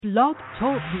Blog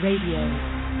Talk Radio.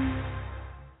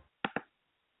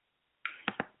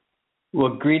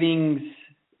 Well, greetings.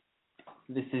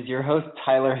 This is your host,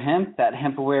 Tyler Hemp, at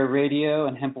Hempaware Radio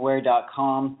and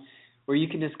hempaware.com, where you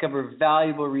can discover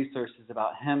valuable resources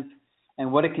about hemp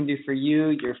and what it can do for you,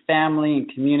 your family,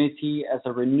 and community as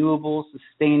a renewable,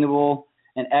 sustainable,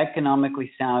 and economically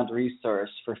sound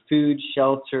resource for food,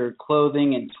 shelter,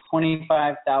 clothing, and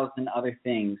 25,000 other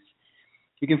things.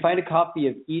 You can find a copy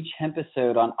of each hemp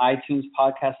episode on iTunes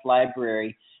Podcast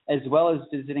Library, as well as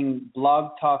visiting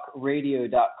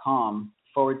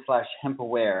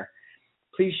blogtalkradio.com/hempaware.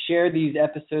 Please share these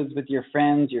episodes with your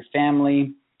friends, your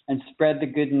family, and spread the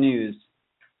good news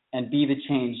and be the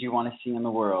change you want to see in the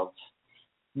world.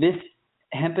 This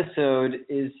hemp episode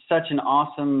is such an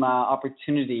awesome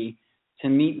opportunity to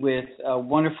meet with a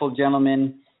wonderful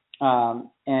gentleman,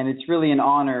 and it's really an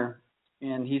honor.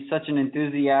 And he's such an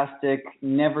enthusiastic,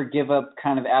 never give up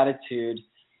kind of attitude,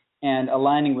 and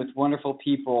aligning with wonderful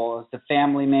people as a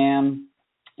family man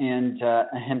and a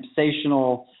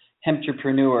hempsational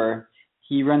hemprepreneur.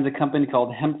 He runs a company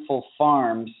called Hempful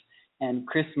Farms, and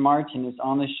Chris Martin is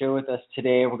on the show with us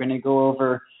today. We're going to go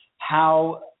over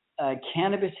how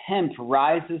cannabis hemp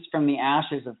rises from the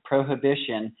ashes of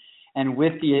Prohibition, and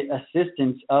with the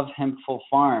assistance of Hempful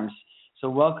Farms. So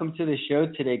welcome to the show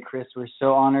today, Chris. We're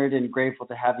so honored and grateful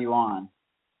to have you on.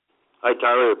 Hi,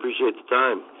 Tyler. I appreciate the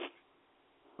time.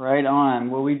 Right on.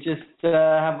 Well, we just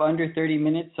have under 30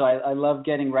 minutes, so I love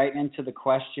getting right into the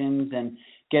questions and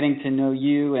getting to know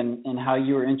you and how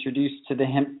you were introduced to the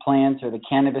hemp plants or the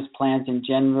cannabis plants in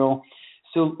general.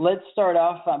 So let's start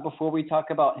off before we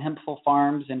talk about Hempful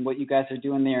Farms and what you guys are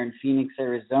doing there in Phoenix,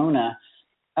 Arizona.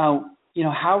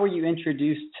 How were you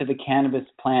introduced to the cannabis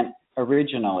plant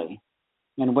originally?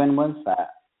 And when was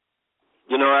that?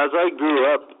 As I grew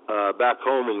up back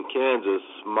home in Kansas,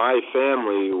 my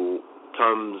family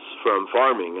comes from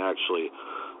farming, actually.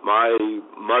 My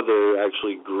mother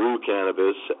actually grew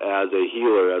cannabis as a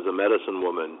healer, as a medicine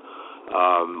woman.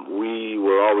 We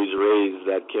were always raised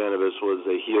that cannabis was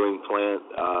a healing plant,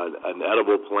 an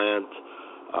edible plant.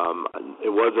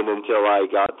 It wasn't until I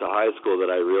got to high school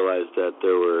that I realized that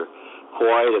there were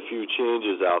quite a few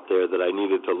changes out there that I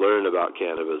needed to learn about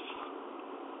cannabis.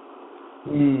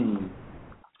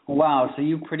 Wow, so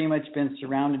you've pretty much been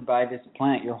surrounded by this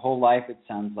plant your whole life, it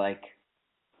sounds like.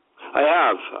 I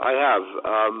have.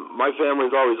 My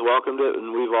family's always welcomed it, and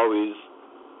we've always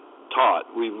taught.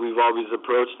 We've always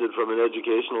approached it from an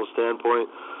educational standpoint.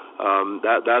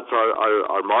 That's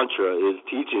our mantra, is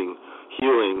teaching,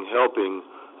 healing, helping,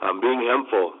 being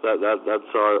hempful. That's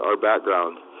our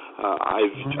background.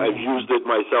 I've used it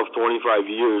myself 25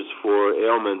 years for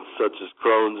ailments such as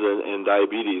Crohn's and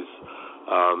diabetes.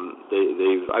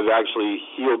 I've actually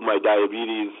healed my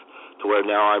diabetes to where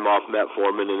now I'm off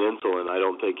metformin and insulin. I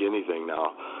don't take anything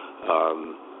now.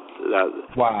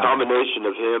 Wow. Combination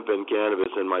of hemp and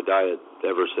cannabis in my diet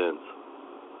ever since.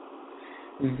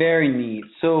 Very neat.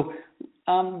 So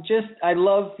I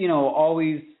love,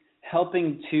 always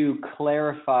helping to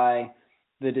clarify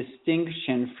the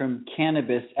distinction from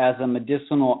cannabis as a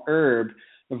medicinal herb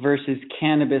versus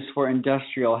cannabis for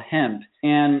industrial hemp.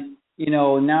 And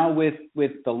now with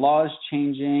the laws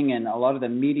changing and a lot of the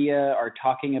media are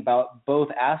talking about both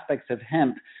aspects of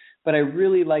hemp, but I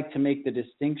really like to make the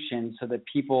distinction so that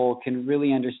people can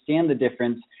really understand the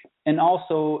difference and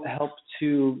also help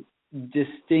to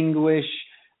distinguish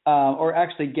or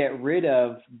actually get rid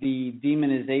of the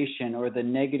demonization or the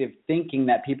negative thinking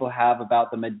that people have about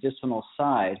the medicinal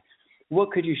side. What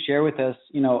could you share with us?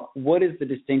 What is the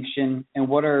distinction and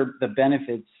what are the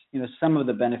benefits, some of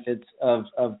the benefits of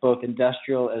both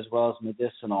industrial as well as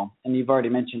medicinal? And you've already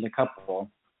mentioned a couple.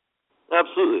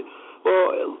 Absolutely.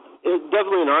 Well,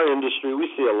 definitely in our industry, we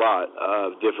see a lot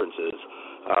of differences.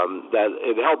 That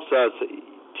it helps us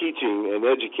teaching and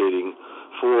educating.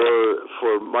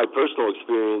 For my personal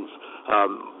experience,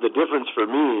 the difference for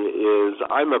me is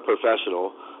I'm a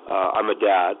professional. I'm a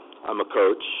dad. I'm a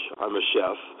coach. I'm a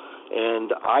chef.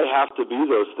 And I have to be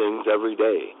those things every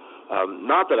day.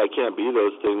 Not that I can't be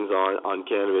those things on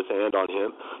cannabis and on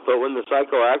hemp, but when the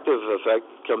psychoactive effect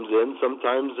comes in,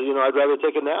 sometimes, I'd rather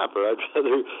take a nap or I'd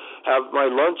rather have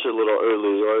my lunch a little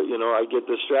early or, I get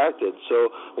distracted. So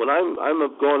when I'm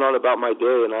going on about my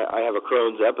day and I have a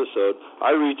Crohn's episode,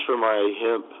 I reach for my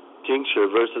hemp tincture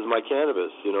versus my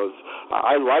cannabis.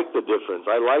 I like the difference.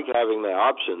 I like having the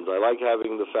options. I like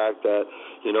having the fact that,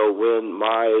 when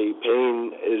my pain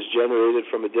is generated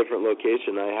from a different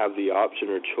location, I have the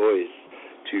option or choice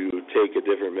to take a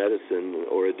different medicine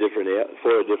or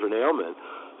for a different ailment.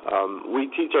 We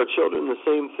teach our children the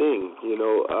same thing.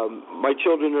 My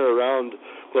children are around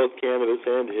both cannabis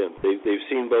and hemp. They've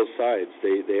seen both sides.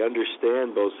 They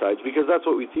understand both sides because that's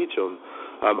what we teach them.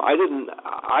 I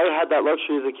had that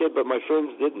luxury as a kid, but my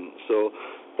friends didn't. So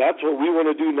that's what we want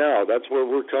to do now. That's where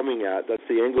we're coming at. That's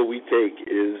the angle we take,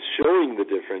 is showing the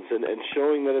difference and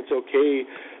showing that it's okay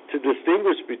to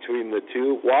distinguish between the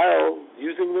two while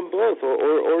using them both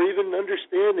or even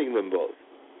understanding them both.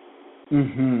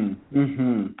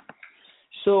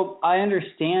 So I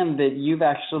understand that you've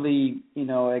actually,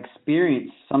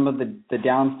 experienced some of the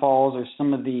downfalls or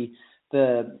some of the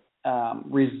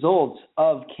results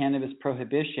of cannabis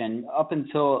prohibition. Up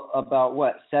until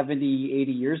about 70,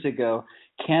 80 years ago,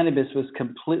 cannabis was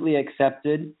completely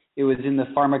accepted. It was in the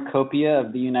pharmacopoeia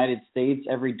of the United States.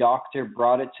 Every doctor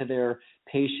brought it to their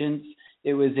patients.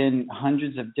 It was in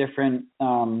hundreds of different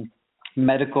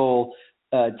medical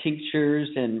tinctures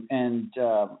and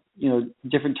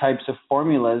different types of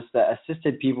formulas that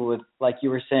assisted people with, like you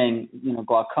were saying,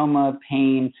 glaucoma,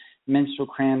 pain, menstrual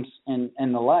cramps, and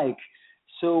the like.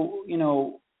 So,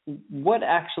 what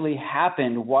actually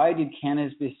happened? Why did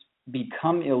cannabis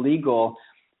become illegal?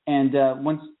 And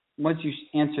once you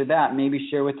answer that, maybe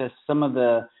share with us some of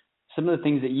the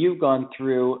things that you've gone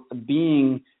through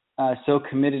being so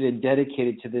committed and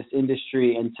dedicated to this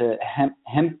industry and to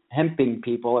hemping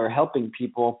people or helping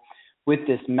people with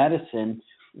this medicine.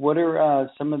 What are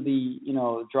some of the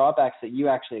drawbacks that you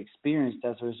actually experienced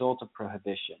as a result of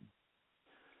prohibition?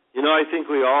 I think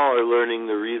we all are learning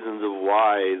the reasons of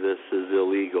why this is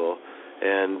illegal.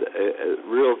 And a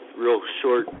real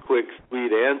short, quick,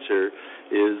 sweet answer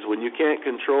is when you can't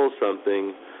control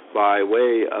something by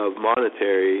way of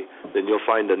monetary, then you'll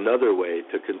find another way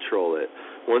to control it.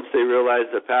 Once they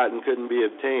realized the patent couldn't be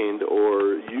obtained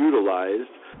or utilized,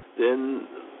 then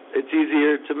it's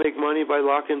easier to make money by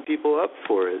locking people up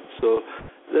for it. So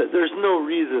there's no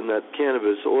reason that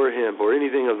cannabis or hemp or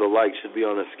anything of the like should be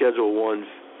on a Schedule I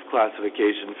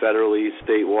classification federally,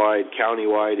 statewide,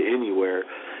 countywide, anywhere.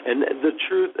 And the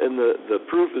truth and the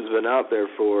proof has been out there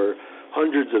for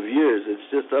hundreds of years. It's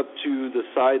just up to the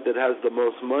side that has the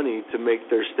most money to make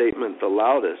their statement the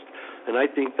loudest. And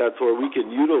I think that's where we can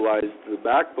utilize the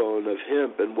backbone of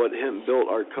hemp and what hemp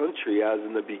built our country as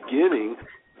in the beginning,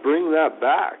 bring that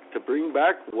back, to bring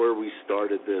back where we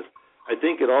started this. I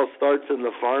think it all starts in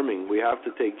the farming. We have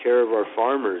to take care of our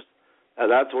farmers.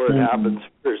 That's where it happens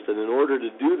first. And in order to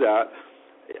do that,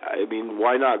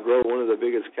 why not grow one of the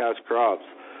biggest cash crops?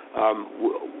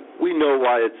 We know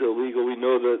why it's illegal. We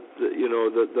know that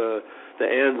the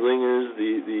Anslingers,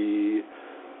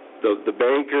 the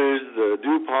bankers, the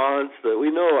DuPonts, we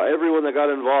know everyone that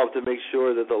got involved to make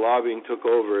sure that the lobbying took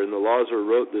over and the laws were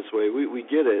wrote this way. We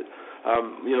get it.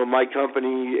 My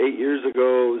company 8 years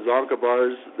ago, Zonka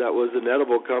Bars, that was an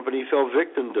edible company, fell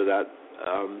victim to that.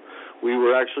 We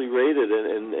were actually raided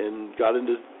and got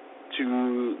into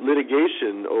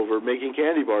litigation over making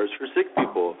candy bars for sick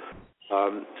people.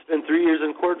 Spent 3 years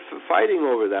in court fighting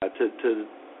over that to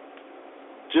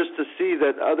see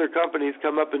that other companies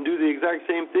come up and do the exact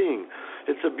same thing.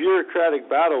 It's a bureaucratic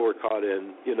battle we're caught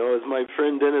in. As my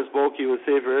friend Dennis Bolke with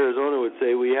Safer Arizona would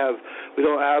say, we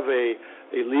don't have a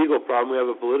legal problem, we have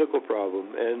a political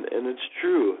problem, and it's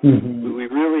true. We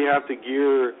really have to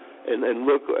gear and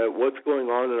look at what's going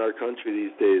on in our country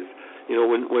these days.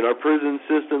 When our prison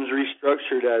systems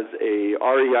restructured as a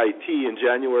REIT in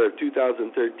January of 2013,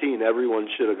 everyone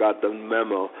should have got the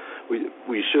memo.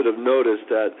 We should have noticed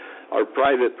that our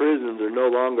private prisons are no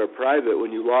longer private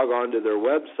when you log on to their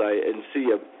website and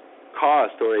see a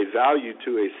cost or a value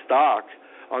to a stock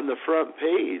on the front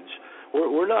page.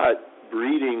 We're not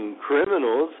breeding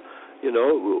criminals.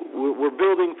 We're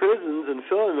building prisons and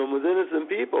filling them with innocent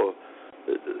people.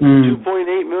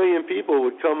 2.8 million people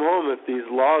would come home if these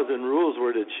laws and rules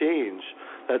were to change.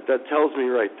 That tells me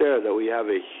right there that we have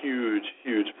a huge,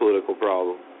 huge political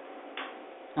problem.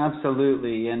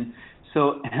 Absolutely. And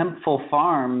so Hempful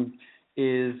Farm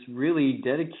is really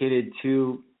dedicated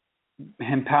to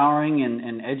empowering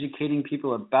and educating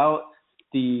people about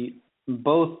the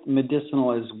both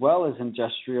medicinal as well as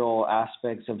industrial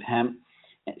aspects of hemp.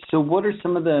 So what are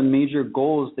some of the major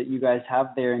goals that you guys have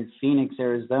there in Phoenix,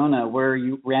 Arizona? Where are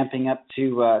you ramping up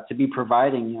to be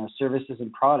providing services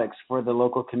and products for the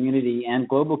local community and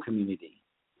global community?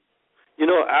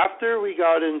 After we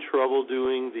got in trouble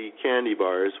doing the candy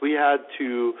bars, we had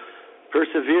to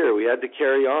persevere. We had to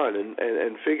carry on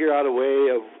and figure out a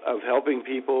way of helping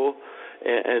people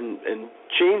and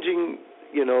changing,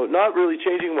 not really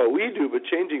changing what we do, but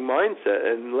changing mindset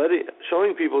and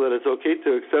showing people that it's okay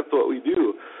to accept what we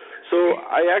do. So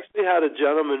I actually had a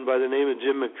gentleman by the name of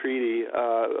Jim McCready,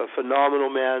 a phenomenal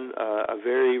man, a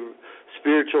very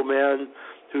spiritual man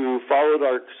who followed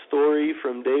our story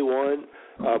from day one,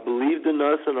 believed in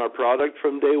us and our product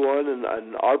from day one,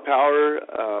 and our power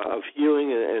of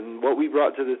healing and what we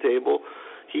brought to the table.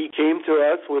 He came to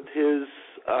us with his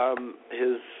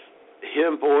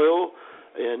hemp oil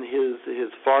and his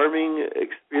farming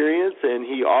experience, and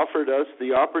he offered us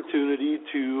the opportunity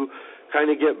to kind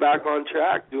of get back on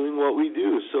track doing what we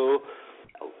do. So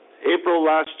April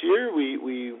last year,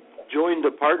 we joined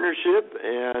a partnership,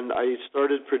 and I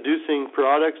started producing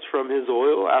products from his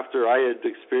oil after I had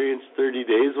experienced 30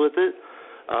 days with it.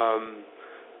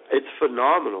 It's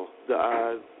phenomenal.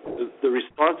 The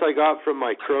response I got from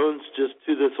my Crohn's just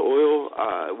to this oil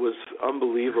was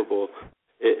unbelievable.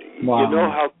 Wow. You know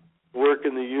how work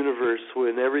in the universe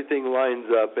when everything lines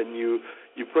up and you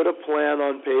put a plan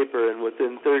on paper, and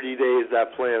within 30 days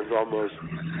that plan's almost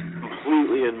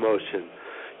completely in motion.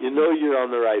 You know you're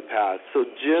on the right path. So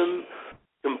Jim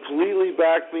completely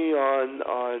backed me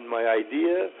on my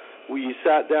idea. We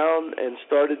sat down and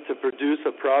started to produce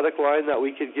a product line that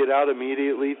we could get out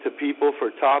immediately to people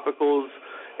for topicals,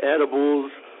 edibles,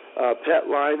 pet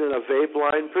line, and a vape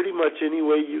line. Pretty much any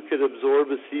way you could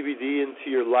absorb a CBD into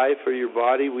your life or your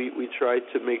body, we tried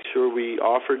to make sure we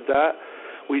offered that.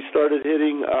 We started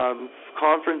hitting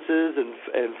conferences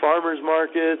and farmers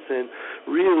markets, and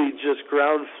really just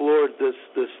ground floored this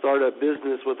startup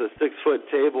business with a 6-foot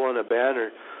table and a banner.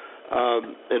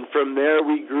 And from there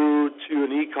we grew to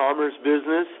an e-commerce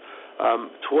business.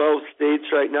 12 states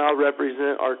right now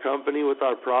represent our company with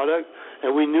our product,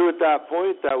 and we knew at that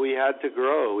point that we had to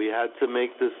grow. We had to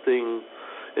make this thing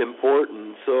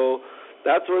important. So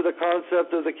that's where the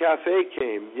concept of the cafe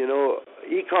came. You know,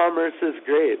 e-commerce is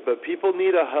great, but people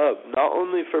need a hub, not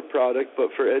only for product, but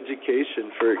for education,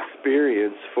 for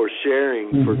experience, for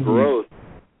sharing, for growth.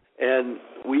 And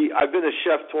I've been a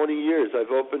chef 20 years.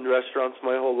 I've opened restaurants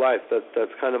my whole life.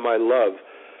 That's kind of my love.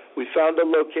 We found a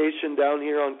location down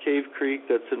here on Cave Creek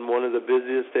that's in one of the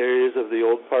busiest areas of the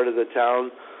old part of the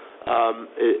town.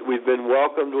 We've been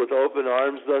welcomed with open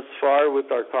arms thus far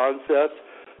with our concept.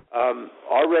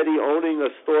 Already owning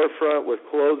a storefront with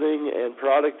clothing and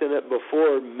product in it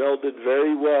before melded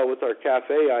very well with our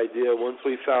cafe idea once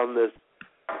we found this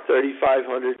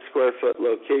 3,500 square foot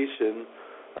location.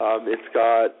 It's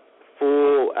got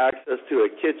full access to a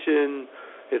kitchen.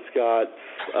 It's got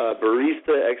a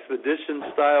barista expedition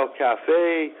style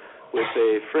cafe with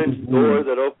a French door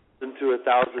that opens into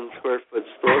 1,000 square foot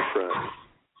storefront.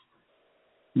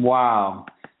 Wow.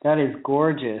 That is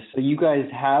gorgeous. So you guys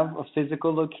have a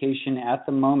physical location at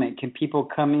the moment. Can people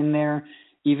come in there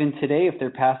even today if they're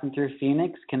passing through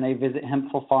Phoenix? Can they visit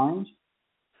Hempful Farms?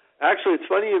 Actually, it's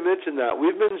funny you mentioned that.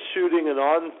 We've been shooting an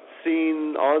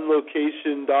on-scene,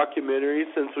 on-location documentary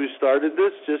since we started this.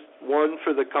 Just 1,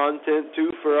 for the content, 2,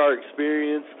 for our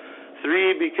experience,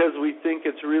 3, because we think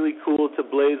it's really cool to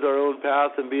blaze our own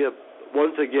path and be,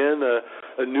 once again,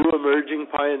 a new emerging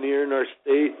pioneer in our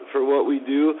state for what we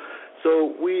do.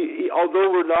 So although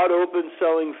we're not open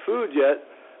selling food yet,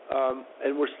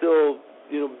 and we're still,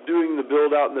 doing the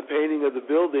build out and the painting of the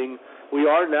building, we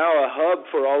are now a hub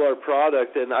for all our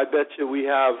product, and I bet you we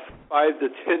have 5 to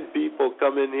 10 people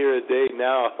come in here a day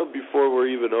now before we're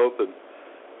even open.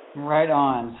 Right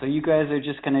on. So you guys are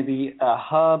just going to be a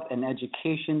hub, an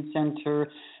education center,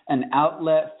 an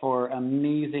outlet for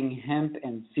amazing hemp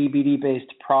and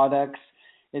CBD-based products.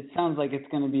 It sounds like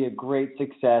it's going to be a great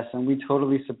success, and we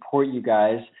totally support you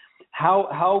guys.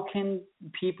 How can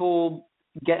people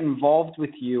get involved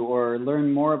with you or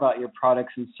learn more about your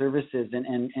products and services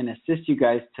and assist you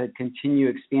guys to continue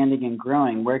expanding and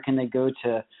growing? Where can they go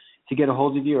to get a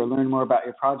hold of you or learn more about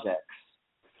your projects?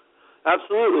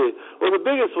 Absolutely. Well, the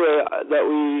biggest way that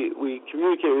we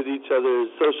communicate with each other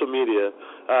is social media.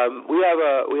 We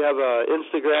have a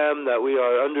Instagram that we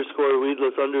are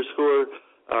 _weedless_.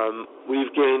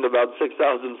 We've gained about 6,000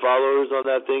 followers on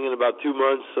that thing in about 2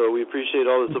 months, so we appreciate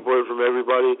all the support from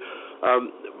everybody.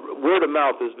 Word of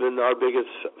mouth has been our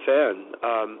biggest fan.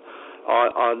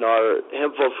 On our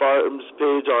Hempful Farms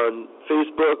page on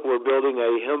Facebook, we're building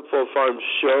a Hempful Farms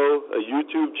show, a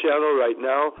YouTube channel right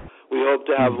now. We hope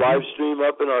to have live stream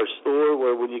up in our store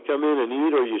where when you come in and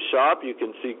eat or you shop, you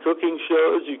can see cooking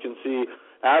shows, you can see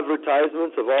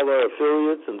advertisements of all our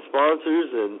affiliates and sponsors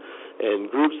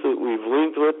and groups that we've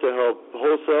linked with to help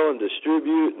wholesale and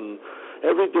distribute and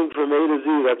everything from A to Z.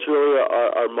 That's really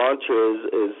our mantra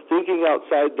is thinking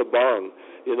outside the bong,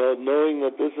 knowing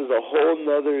that this is a whole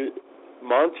nother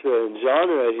mantra and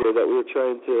genre here that we're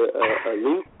trying to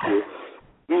link to.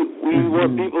 We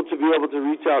want people to be able to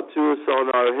reach out to us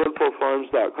on our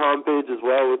hempfulfarms.com page as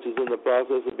well, which is in the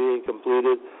process of being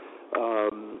completed.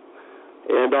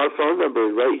 And our phone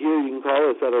number right here, you can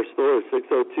call us at our store,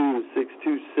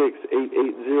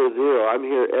 602-626-8800. I'm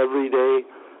here every day.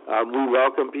 We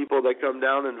welcome people that come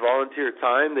down and volunteer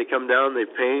time. They come down, they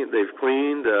paint, they've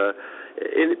cleaned.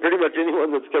 Pretty much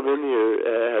anyone that's come in here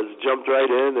has jumped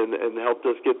right in and helped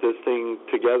us get this thing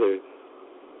together.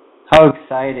 How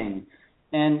exciting.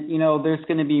 And, there's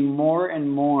going to be more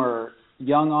and more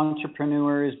young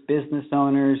entrepreneurs, business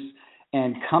owners,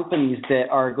 and companies that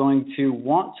are going to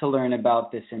want to learn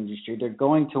about this industry. They're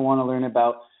going to want to learn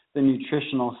about the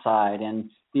nutritional side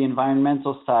and the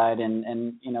environmental side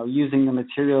and using the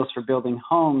materials for building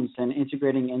homes and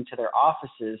integrating into their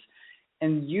offices.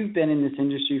 And you've been in this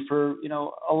industry for,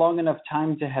 a long enough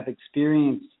time to have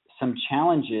experienced some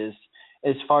challenges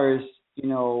as far as,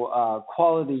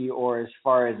 quality or as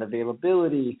far as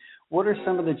availability. What are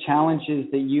some of the challenges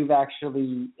that you've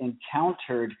actually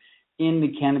encountered in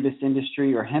the cannabis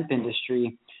industry or hemp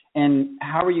industry, and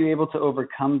how are you able to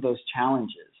overcome those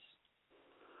challenges?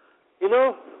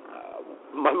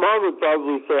 My mom would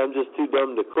probably say I'm just too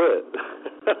dumb to quit.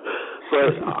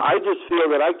 But I just feel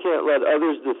that I can't let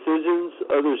others' decisions,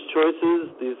 others' choices,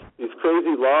 these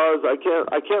crazy laws, I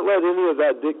can't let any of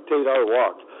that dictate our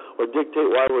walk or dictate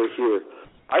why we're here.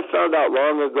 I found out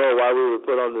long ago why we were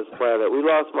put on this planet. We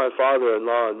lost my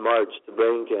father-in-law in March to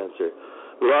brain cancer.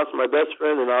 We lost my best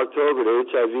friend in October to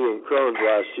HIV and Crohn's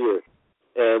last year.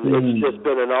 And it's just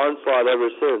been an onslaught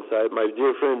ever since. My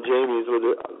dear friend Jamie's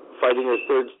fighting her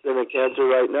third stint of cancer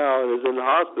right now and is in the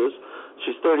hospice.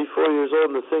 She's 34 years old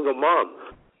and a single mom.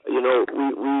 We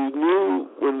knew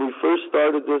when we first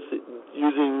started this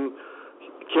using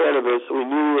cannabis, we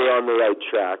knew we were on the right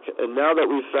track. And now that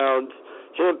we've found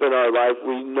hemp in our life,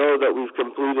 we know that we've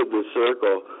completed the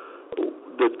circle.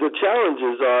 The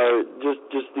challenges are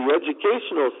just the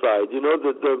educational side.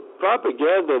 The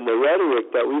propaganda and the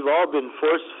rhetoric that we've all been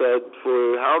force-fed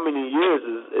for how many years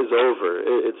is over.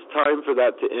 It's time for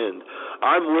that to end.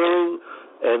 I'm willing,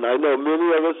 and I know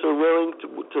many of us are willing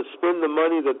to spend the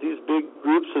money that these big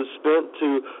groups have spent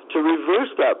to reverse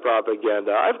that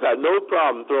propaganda. I've got no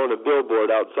problem throwing a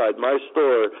billboard outside my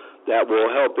store that will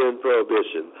help end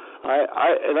Prohibition.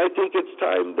 I think it's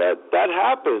time that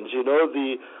happens.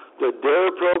 The DARE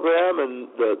program and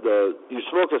the you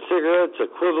smoke a cigarette's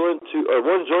equivalent to, or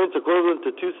one joint's equivalent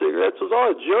to 2 cigarettes was all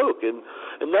a joke, and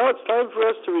now it's time for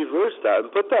us to reverse that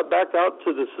and put that back out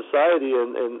to the society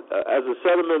and as a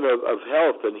sentiment of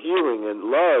health and healing and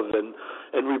love and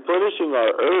replenishing our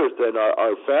earth and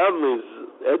our families'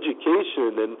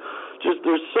 education, and just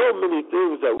there's so many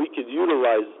things that we could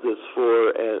utilize this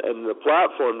for and the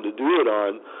platform to do it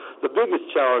on. The biggest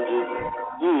challenges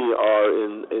are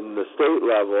in the state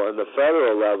level and the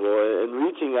federal level and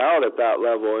reaching out at that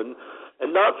level and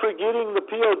not forgetting the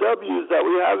POWs that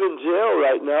we have in jail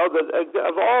right now that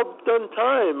have all done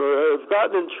time or have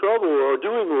gotten in trouble or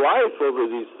doing life over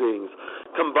these things.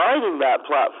 Combining that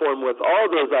platform with all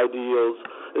those ideals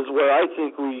is where I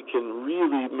think we can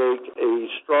really make a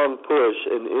strong push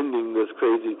in ending this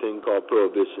crazy thing called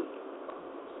Prohibition.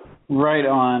 Right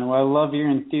on. Well, I love your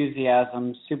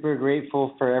enthusiasm. Super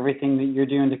grateful for everything that you're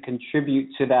doing to contribute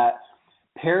to that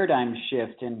paradigm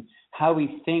shift in how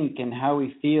we think and how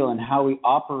we feel and how we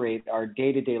operate our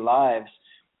day-to-day lives,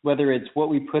 whether it's what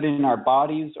we put in our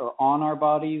bodies or on our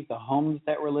bodies, the homes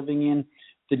that we're living in,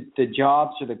 the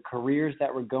jobs or the careers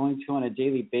that we're going to on a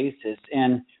daily basis.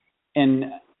 And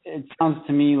it sounds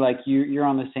to me like you're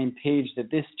on the same page that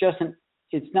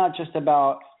it's not just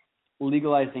about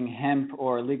legalizing hemp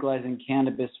or legalizing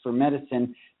cannabis for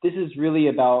medicine. This is really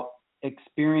about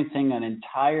experiencing an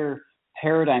entire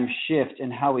paradigm shift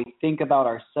in how we think about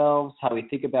ourselves, how we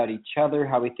think about each other,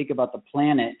 how we think about the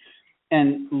planet,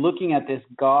 and looking at this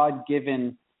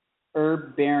God-given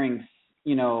herb-bearing,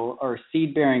 or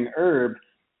seed-bearing herb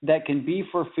that can be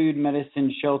for food,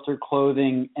 medicine, shelter,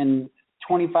 clothing, and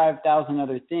 25,000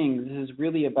 other things. This is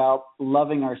really about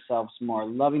loving ourselves more,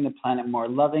 loving the planet more,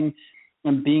 loving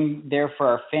and being there for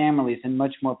our families in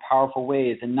much more powerful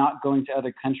ways, and not going to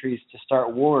other countries to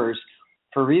start wars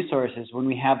for resources when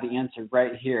we have the answer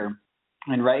right here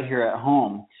and right here at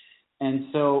home. And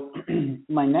so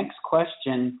my next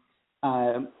question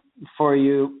for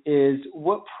you is,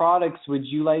 what products would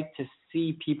you like to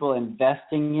see people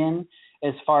investing in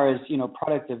as far as,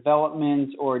 product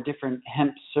development or different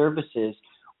hemp services?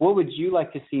 What would you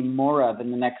like to see more of in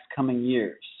the next coming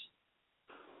years?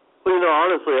 Well,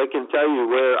 honestly, I can tell you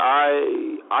where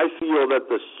I feel that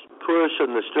the push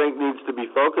and the strength needs to be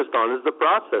focused on is the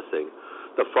processing,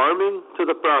 the farming to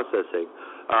the processing.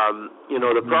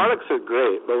 The products are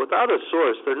great, but without a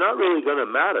source, they're not really going to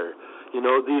matter.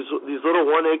 These little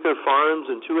 1-acre farms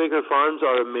and 2-acre farms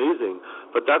are amazing,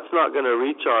 but that's not going to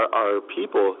reach our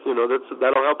people.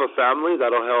 That'll help a family,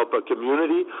 that'll help a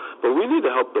community, but we need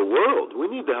to help the world.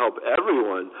 We need to help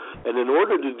everyone. And in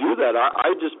order to do that,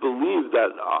 I just believe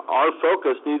that our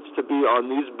focus needs to be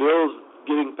on these bills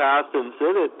getting passed in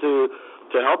Senate to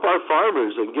help our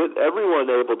farmers and get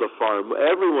everyone able to farm.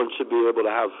 Everyone should be able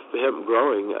to have hemp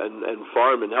growing and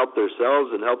farm and help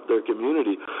themselves and help their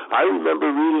community. I remember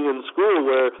reading in school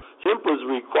where hemp was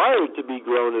required to be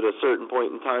grown at a certain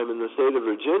point in time in the state of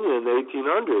Virginia in the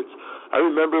 1800s. I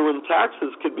remember when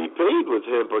taxes could be paid with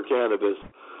hemp or cannabis.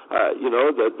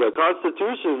 The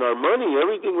Constitution, our money,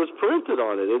 everything was printed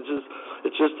on it.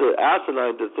 It's just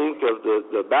asinine to think of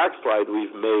the backslide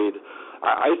we've made.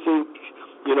 I think,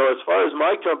 as far as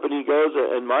my company goes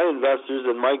and my investors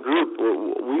and my group,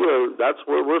 that's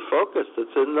where we're focused.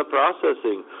 It's in the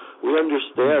processing. We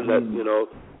understand that,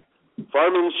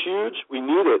 farming's huge. We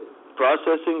need it.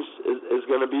 Processing is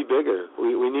going to be bigger.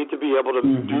 We need to be able to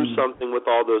do something with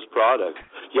all those products.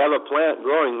 You have a plant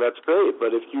growing, that's great,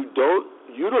 but if you don't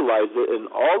utilize it in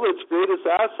all its greatest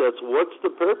assets, what's the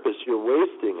purpose? You're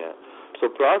wasting it. So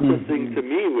processing to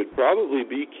me would probably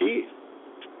be key.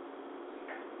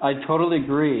 I totally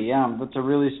agree. Yeah, that's a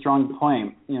really strong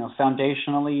point.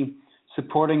 Foundationally,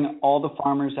 supporting all the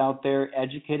farmers out there,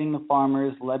 educating the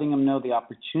farmers, letting them know the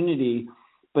opportunity.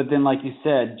 But then, like you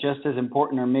said, just as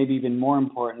important or maybe even more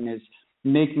important is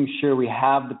making sure we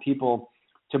have the people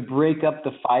to break up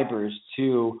the fibers,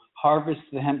 to harvest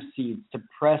the hemp seeds, to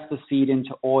press the seed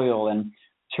into oil and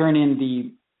turn in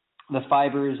the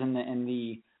fibers and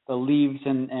the leaves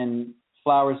and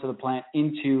flowers of the plant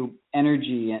into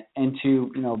energy,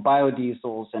 into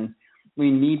biodiesels. And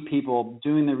we need people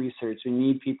doing the research. We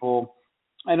need people,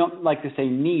 I don't like to say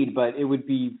need, but it would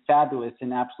be fabulous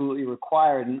and absolutely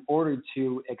required in order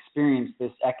to experience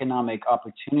this economic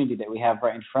opportunity that we have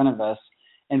right in front of us,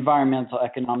 environmental,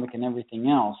 economic, and everything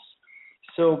else.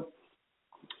 So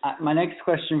my next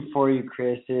question for you,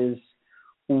 Chris, is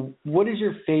what is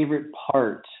your favorite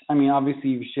part? I mean, obviously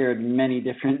you've shared many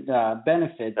different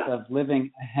benefits of living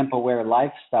a hemp-aware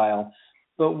lifestyle,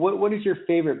 but what is your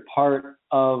favorite part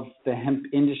of the hemp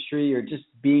industry or just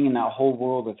being in that whole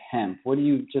world of hemp? What do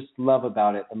you just love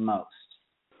about it the most?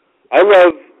 I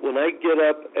love when I get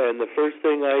up and the first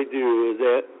thing I do is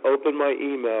open my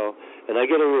email and I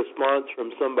get a response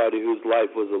from somebody whose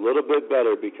life was a little bit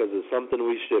better because of something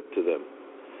we shipped to them.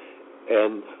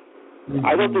 And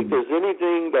I don't think there's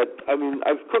anything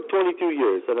I've cooked 22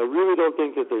 years, and I really don't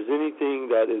think that there's anything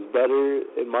that is better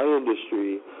in my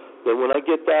industry than when I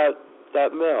get that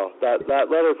mail, that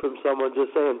letter from someone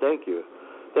just saying thank you.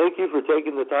 Thank you for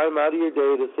taking the time out of your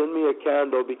day to send me a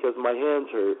candle because my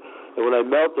hands hurt. And when I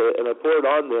melt it and I pour it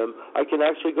on them, I can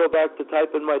actually go back to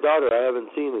typing my daughter I haven't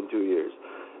seen in 2 years.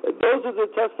 And those are the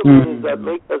testimonies that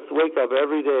make us wake up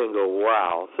every day and go,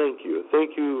 wow, thank you.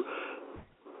 Thank you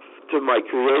to my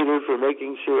Creator for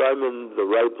making sure I'm in the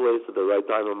right place at the right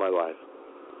time in my life.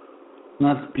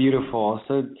 That's beautiful.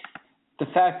 So the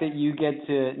fact that you get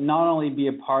to not only be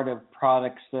a part of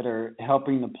products that are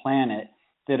helping the planet,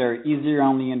 that are easier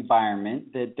on the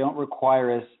environment, that don't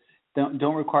require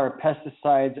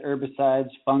pesticides, herbicides,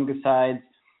 fungicides,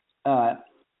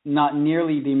 not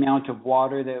nearly the amount of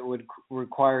water that would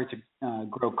require to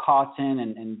grow cotton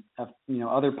and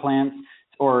other plants,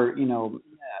 or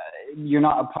you're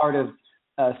not a part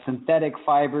of synthetic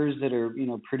fibers that are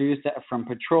produced from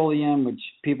petroleum, which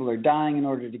people are dying in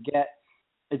order to get.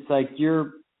 It's like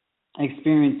you're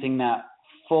experiencing that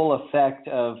full effect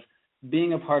of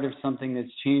being a part of something that's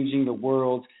changing the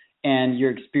world, and you're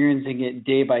experiencing it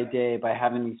day by day by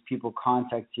having these people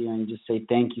contact you and just say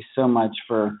thank you so much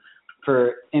for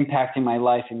impacting my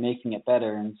life and making it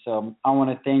better. And so I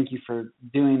want to thank you for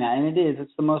doing that. And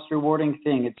it's the most rewarding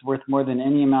thing. It's worth more than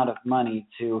any amount of money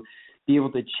to be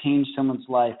able to change someone's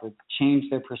life or change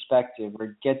their perspective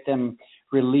or get them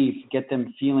relief, get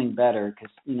them feeling better.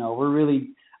 Because, we're really,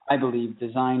 I believe,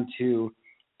 designed to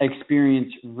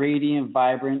experience radiant,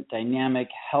 vibrant, dynamic,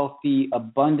 healthy,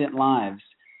 abundant lives.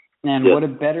 And what a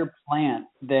better plant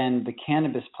than the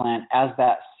cannabis plant as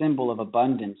that symbol of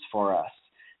abundance for us,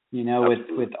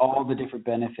 with all the different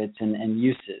benefits and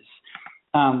uses.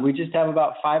 We just have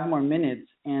about 5 more minutes,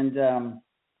 and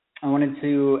I wanted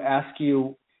to ask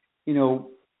you,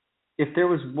 if there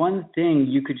was one thing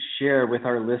you could share with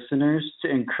our listeners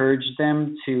to encourage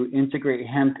them to integrate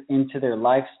hemp into their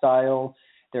lifestyle,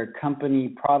 their company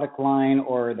product line,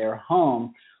 or their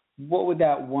home, what would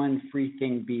that one free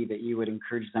thing be that you would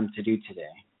encourage them to do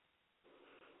today?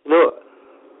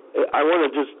 I want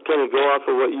to just kind of go off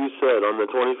of what you said on the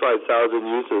 25,000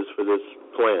 uses for this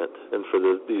plant and for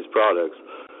these products.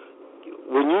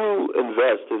 When you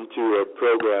invest into a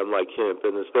program like hemp,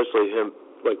 and especially hemp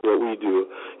like what we do,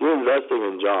 you're investing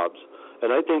in jobs.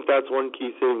 And I think that's one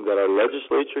key thing that our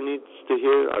legislature needs to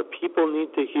hear, our people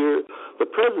need to hear, the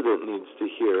president needs to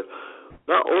hear.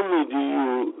 Not only do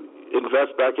you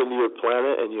invest back into your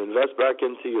planet and you invest back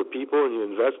into your people and you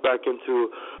invest back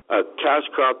into a cash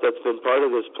crop that's been part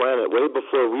of this planet way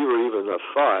before we were even a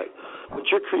thought, but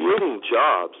you're creating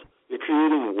jobs. You're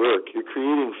creating work, you're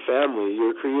creating family,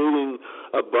 you're creating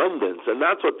abundance. And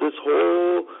that's what this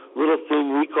whole little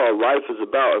thing we call life is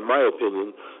about, in my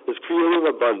opinion, is creating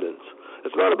abundance.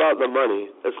 It's not about the money.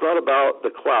 It's not about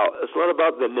the clout. It's not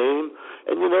about the name.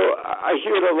 And, I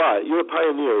hear it a lot. You're a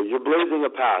pioneer. You're blazing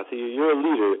a path. You're a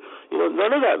leader.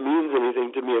 None of that means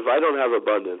anything to me if I don't have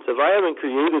abundance. If I haven't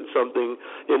created something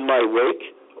in my wake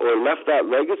or left that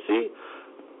legacy,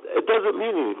 it doesn't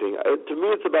mean anything. To me,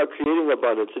 it's about creating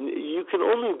abundance, and you can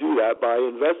only do that by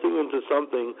investing into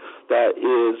something that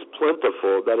is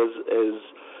plentiful, that is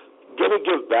going to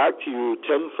give back to you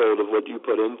tenfold of what you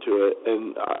put into it.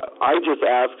 And I just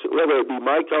ask, whether it be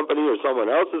my company or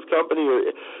someone else's company or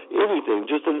anything,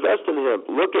 just invest in hemp,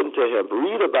 look into hemp,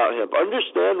 read about hemp,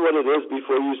 understand what it is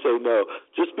before you say no.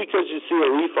 Just because you see a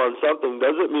leaf on something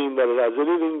doesn't mean that it has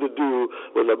anything to do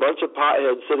with a bunch of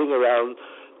potheads sitting around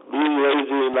being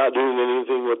lazy and not doing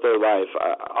anything with their life.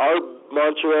 Our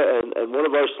mantra and one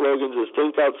of our slogans is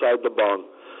think outside the bong.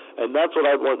 And that's what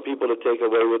I want people to take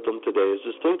away with them today, is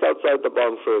just think outside the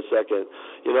bong for a second.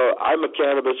 I'm a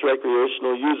cannabis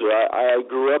recreational user. I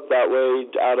grew up that way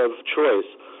out of choice.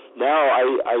 Now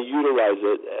I utilize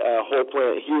it, whole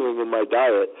plant healing in my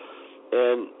diet.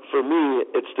 And for me,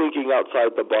 it's thinking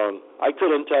outside the bong. I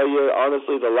couldn't tell you,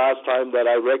 honestly, the last time that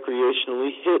I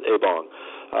recreationally hit a bong.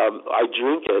 I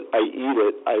drink it, I eat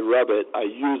it, I rub it, I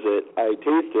use it, I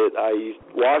taste it, I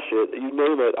wash it, you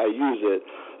name it, I use it.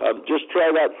 Just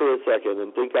try that for a second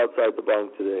and think outside the bong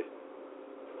today.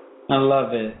 I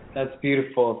love it. That's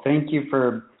beautiful. Thank you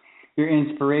for your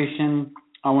inspiration.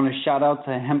 I want to shout out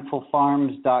to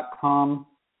hempfulfarms.com.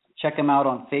 Check them out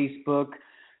on Facebook.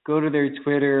 Go to their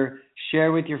Twitter.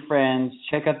 Share with your friends.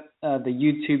 Check out the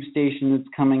YouTube station that's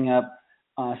coming up.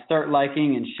 Start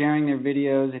liking and sharing their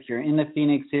videos. If you're in the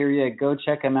Phoenix area, go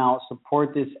check them out.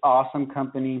 Support this awesome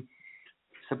company.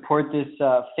 Support this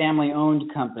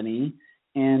family-owned company,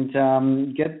 and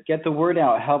get the word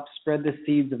out. Help spread the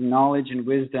seeds of knowledge and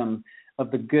wisdom of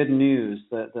the good news,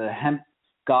 the hemp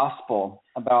gospel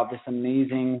about this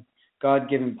amazing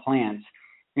God-given plant.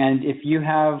 And if you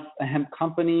have a hemp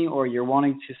company or you're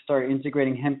wanting to start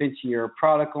integrating hemp into your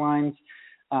product lines,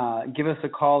 give us a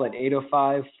call at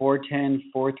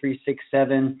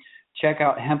 805-410-4367. Check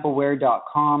out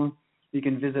hempaware.com. You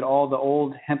can visit all the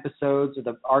old hemp episodes or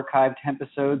the archived hemp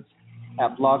episodes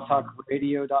at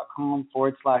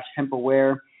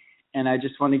blogtalkradio.com/hempaware. And I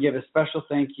just want to give a special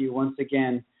thank you once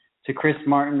again to Chris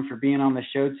Martin for being on the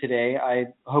show today.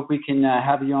 I hope we can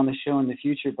have you on the show in the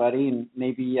future, buddy, and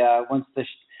maybe once the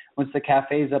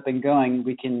cafe's up and going,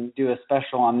 we can do a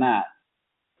special on that.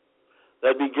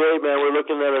 That'd be great, man. We're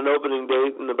looking at an opening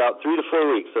date in about 3 to 4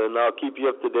 weeks, and I'll keep you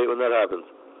up to date when that happens.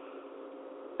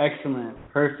 Excellent.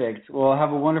 Perfect. Well,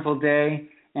 have a wonderful day.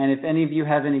 And if any of you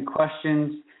have any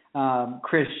questions,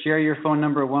 Chris, share your phone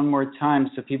number one more time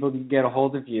so people can get a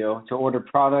hold of you to order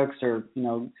products or,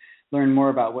 learn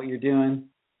more about what you're doing.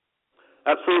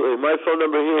 Absolutely. My phone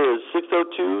number here is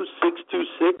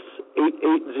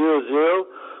 602-626-8800.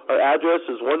 Our address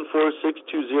is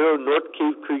 14620 North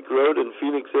Cave Creek Road in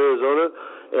Phoenix, Arizona.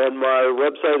 And my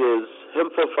website is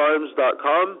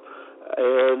hempfulfarms.com.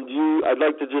 And I'd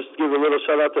like to just give a little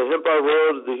shout-out to Hemp Our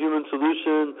World, The Human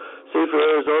Solution, Safer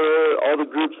Arizona, all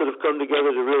the groups that have come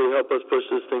together to really help us push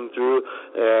this thing through.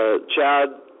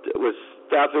 Chad with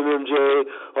Staff MJ,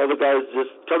 all the guys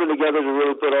just coming together to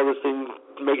really put all this thing,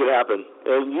 make it happen.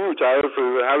 And you, Tyler, for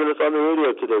having us on the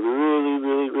radio today. We really,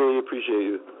 really, really appreciate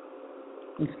you.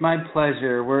 It's my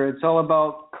pleasure. It's all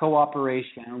about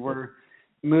cooperation. We're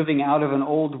moving out of an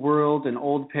old world, an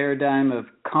old paradigm of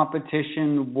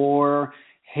competition, war,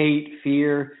 hate,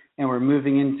 fear, and we're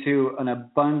moving into an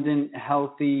abundant,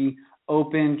 healthy,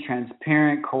 open,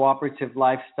 transparent, cooperative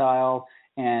lifestyle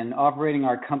and operating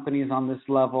our companies on this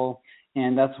level.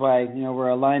 And that's why, we're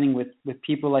aligning with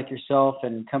people like yourself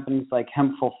and companies like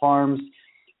Hempful Farms,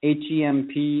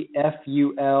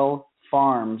 HEMPFUL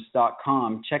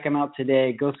farms.com. Check them out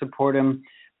today. Go support them.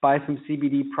 Buy some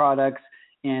CBD products.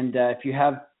 And if you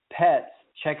have pets,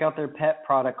 check out their pet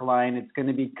product line. It's going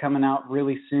to be coming out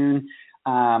really soon.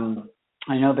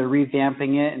 I know they're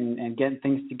revamping it and getting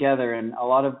things together, and a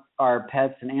lot of our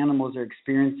pets and animals are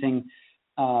experiencing,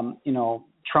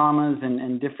 traumas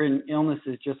and different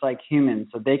illnesses just like humans,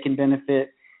 so they can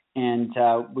benefit. And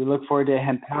we look forward to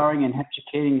empowering and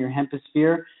educating your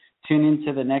hemposphere. Tune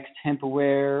into the next Hemp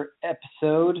Aware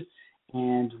episode,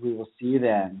 and we will see you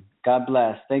then. God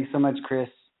bless. Thanks so much, Chris.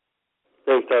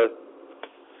 Thanks, Tyler.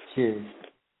 Cheers.